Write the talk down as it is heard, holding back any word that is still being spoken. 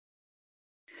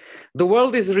The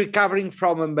world is recovering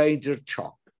from a major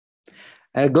shock,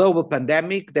 a global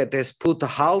pandemic that has put a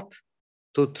halt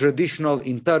to traditional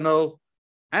internal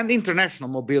and international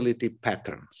mobility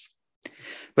patterns.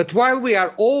 But while we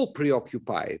are all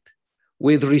preoccupied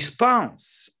with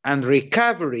response and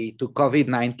recovery to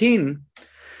COVID-19,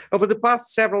 over the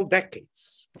past several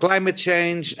decades, climate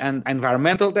change and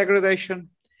environmental degradation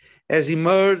has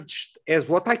emerged as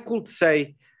what I could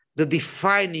say the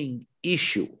defining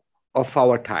issue of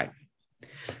our time.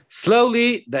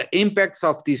 Slowly, the impacts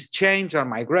of this change on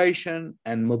migration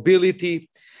and mobility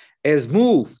has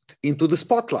moved into the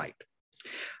spotlight.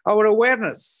 Our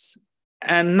awareness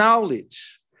and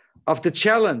knowledge of the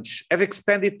challenge have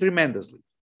expanded tremendously,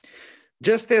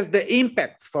 just as the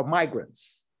impacts for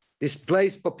migrants,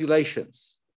 displaced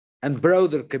populations, and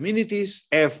broader communities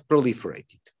have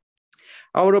proliferated.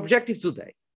 Our objective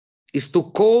today is to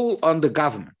call on the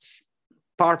governments,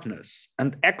 partners,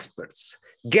 and experts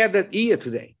gathered here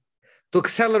today to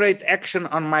accelerate action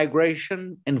on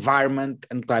migration, environment,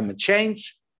 and climate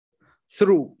change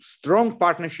through strong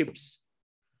partnerships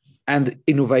and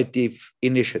innovative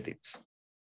initiatives.